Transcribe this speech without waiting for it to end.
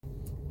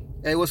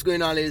Hey, what's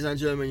going on, ladies and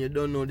gentlemen? You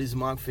don't know, this is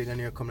Mark Fig, and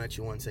here coming at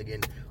you once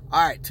again.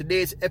 Alright,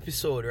 today's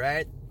episode,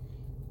 right?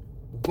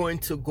 We're going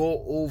to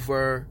go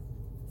over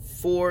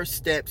 4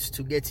 steps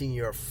to getting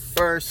your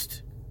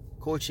first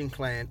coaching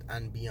client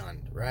and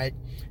beyond, right?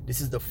 This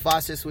is the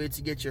fastest way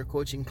to get your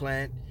coaching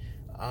client.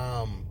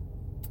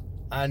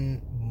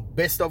 And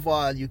best of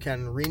all, you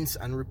can rinse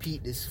and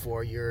repeat this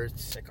for your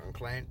second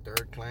client,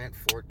 third client,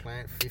 fourth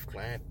client, fifth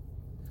client,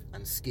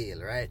 and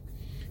scale, right?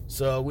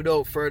 So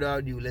without further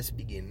ado, let's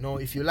begin. Now,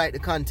 if you like the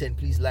content,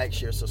 please like,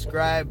 share,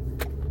 subscribe.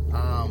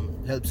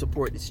 Help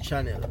support this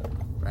channel,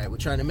 right? We're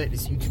trying to make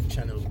this YouTube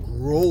channel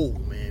grow,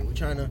 man. We're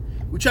trying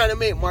to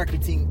make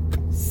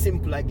marketing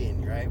simple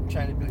again, right? We're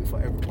trying to do it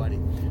for everybody.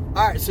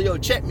 All right, so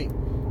check me.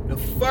 The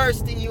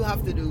first thing you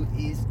have to do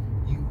is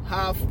you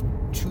have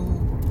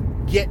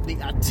to get the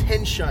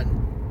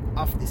attention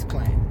of this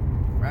client,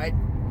 right?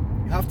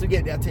 You have to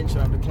get the attention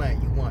of the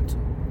client you want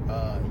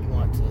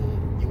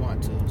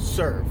to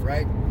serve,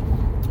 right?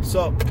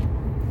 So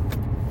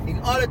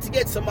in order to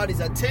get somebody's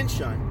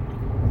attention,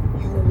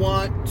 you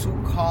want to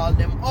call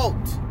them out,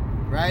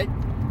 right?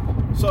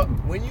 So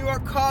when you are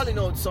calling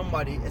out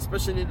somebody,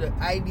 especially the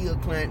ideal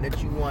client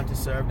that you want to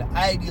serve, the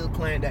ideal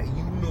client that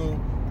you know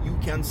you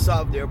can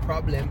solve their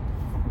problem,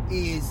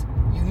 is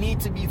you need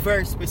to be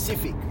very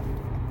specific,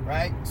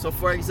 right? So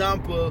for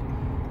example,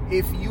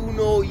 if you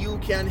know you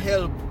can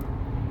help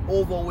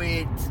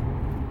overweight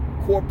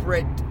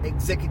corporate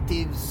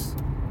executives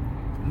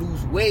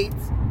lose weight,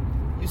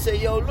 you say,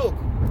 yo, look,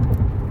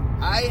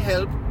 I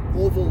help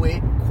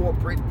overweight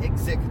corporate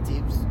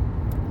executives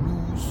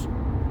lose,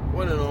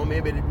 I don't know,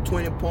 maybe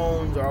 20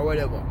 pounds or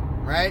whatever,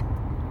 right?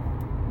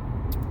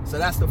 So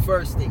that's the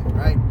first thing,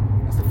 right?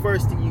 That's the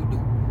first thing you do.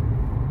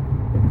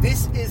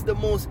 This is the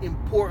most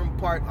important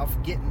part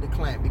of getting the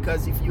client,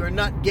 because if you're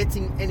not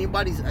getting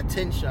anybody's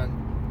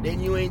attention, then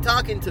you ain't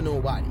talking to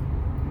nobody.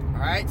 All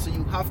right, so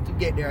you have to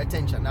get their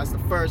attention. That's the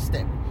first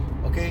step,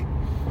 okay?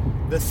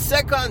 The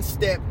second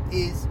step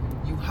is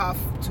you have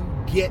to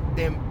get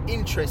them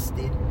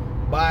interested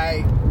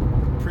by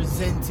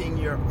presenting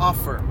your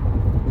offer,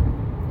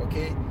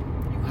 okay?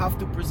 You have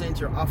to present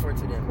your offer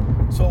to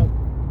them. So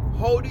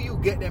how do you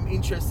get them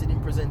interested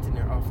in presenting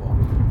their offer?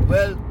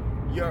 Well,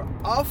 your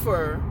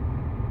offer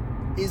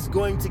is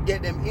going to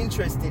get them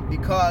interested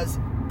because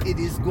it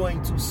is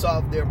going to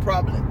solve their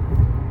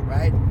problem,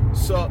 right?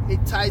 So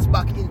it ties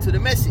back into the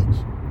message.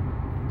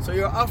 So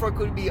your offer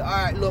could be, all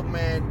right, look,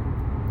 man,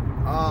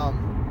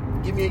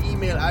 give me an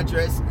email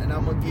address and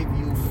I'm gonna give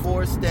you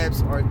 4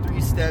 steps or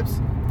 3 steps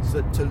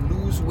to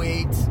lose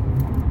weight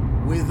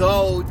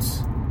without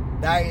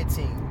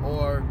dieting,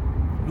 or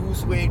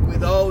lose weight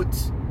without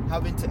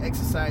having to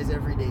exercise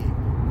every day,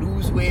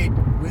 lose weight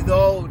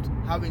without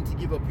having to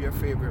give up your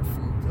favorite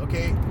food,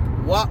 okay?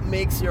 What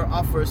makes your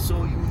offer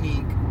so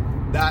unique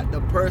that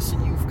the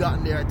person you've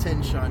gotten their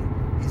attention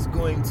is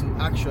going to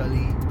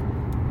actually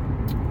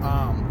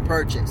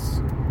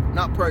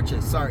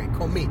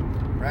commit,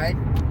 right?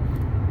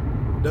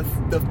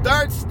 The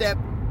third step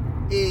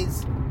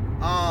is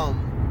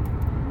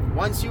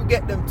once you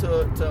get them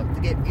to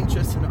get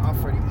interested in the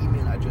offer, the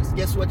email address,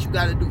 guess what you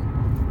got to do?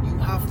 You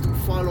have to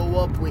follow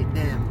up with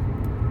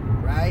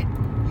them, right?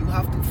 You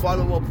have to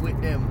follow up with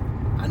them,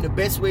 and the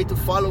best way to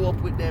follow up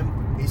with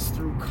them is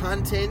through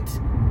content,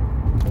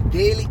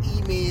 daily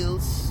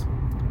emails,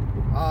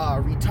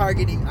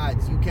 retargeting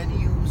ads. You can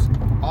use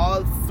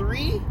all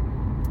 3,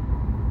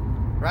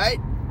 right?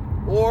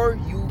 Or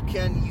you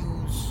can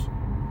use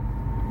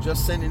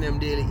just sending them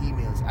daily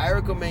emails. I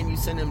recommend you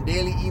send them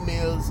daily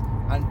emails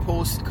and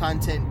post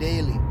content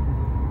daily.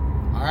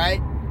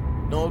 Alright?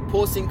 Now,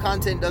 posting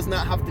content does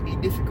not have to be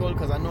difficult,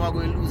 because I know I'm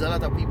going to lose a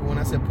lot of people when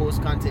I say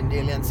post content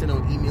daily and send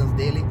out emails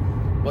daily.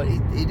 But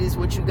it is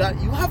what you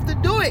got. You have to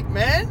do it,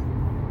 man.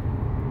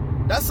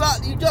 That's all.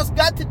 You just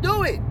got to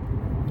do it.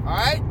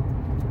 Alright?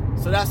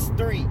 So that's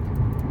 3.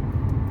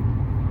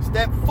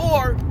 Step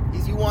 4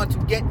 is you want to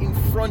get in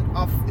front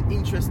of the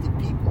interested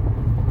people.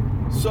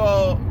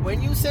 So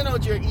when you send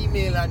out your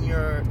email and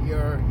your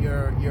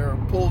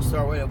post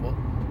or whatever,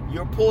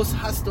 your post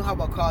has to have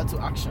a call to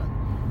action.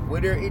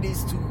 Whether it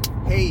is to,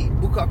 hey,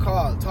 book a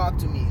call, talk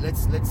to me,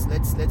 let's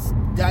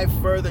dive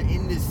further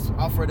in this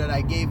offer that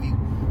I gave you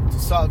to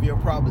solve your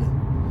problem.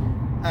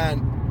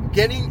 And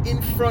getting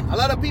in front, a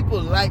lot of people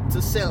like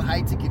to sell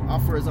high ticket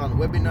offers on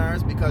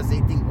webinars because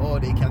they think, oh,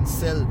 they can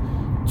sell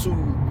to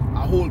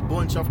a whole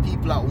bunch of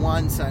people at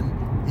once, and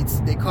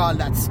they call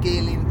that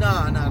scaling.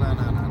 No.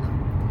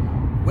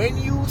 When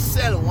you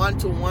sell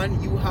one-to-one,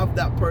 you have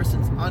that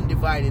person's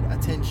undivided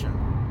attention,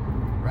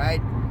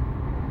 right?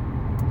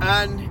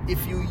 And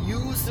if you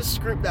use the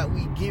script that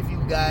we give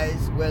you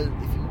guys, well,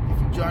 if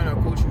you join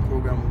our coaching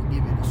program, we'll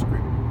give you the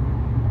script.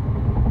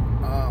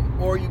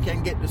 Or you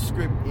can get the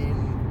script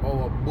in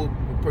our book.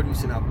 We're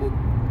producing a book,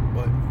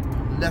 but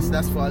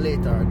that's for a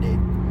later date.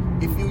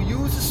 If you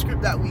use the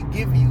script that we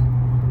give you,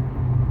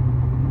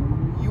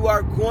 you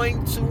are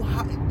going to,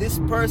 this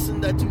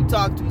person that you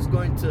talk to is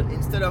going to,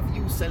 instead of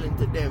you selling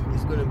to them,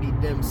 is going to be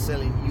them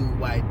selling you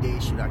why they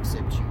should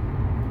accept you,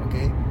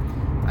 okay?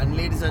 And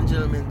ladies and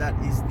gentlemen, that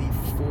is the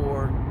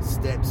 4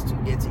 steps to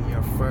getting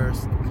your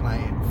first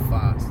client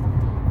fast.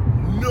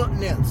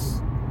 Nothing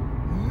else.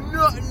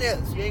 Nothing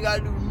else. You ain't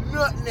gotta do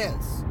nothing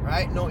else.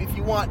 Right? Now, if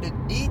you want the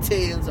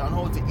details on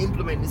how to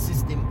implement the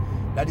system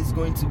that is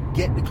going to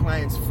get the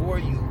clients for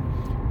you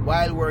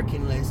while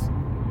working less,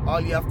 all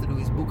you have to do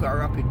is book a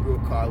rapid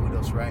growth call with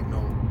us right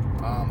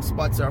now.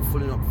 Spots are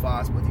filling up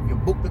fast, but if you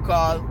book the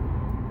call,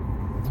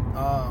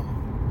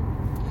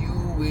 you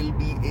will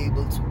be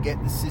able to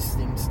get the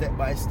system step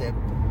by step.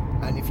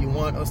 And if you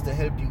want us to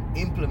help you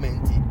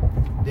implement it,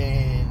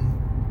 then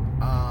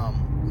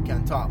we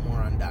can talk more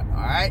on that.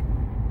 Alright?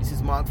 This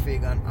is Mark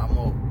Fagan. I'm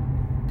out.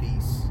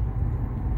 Peace.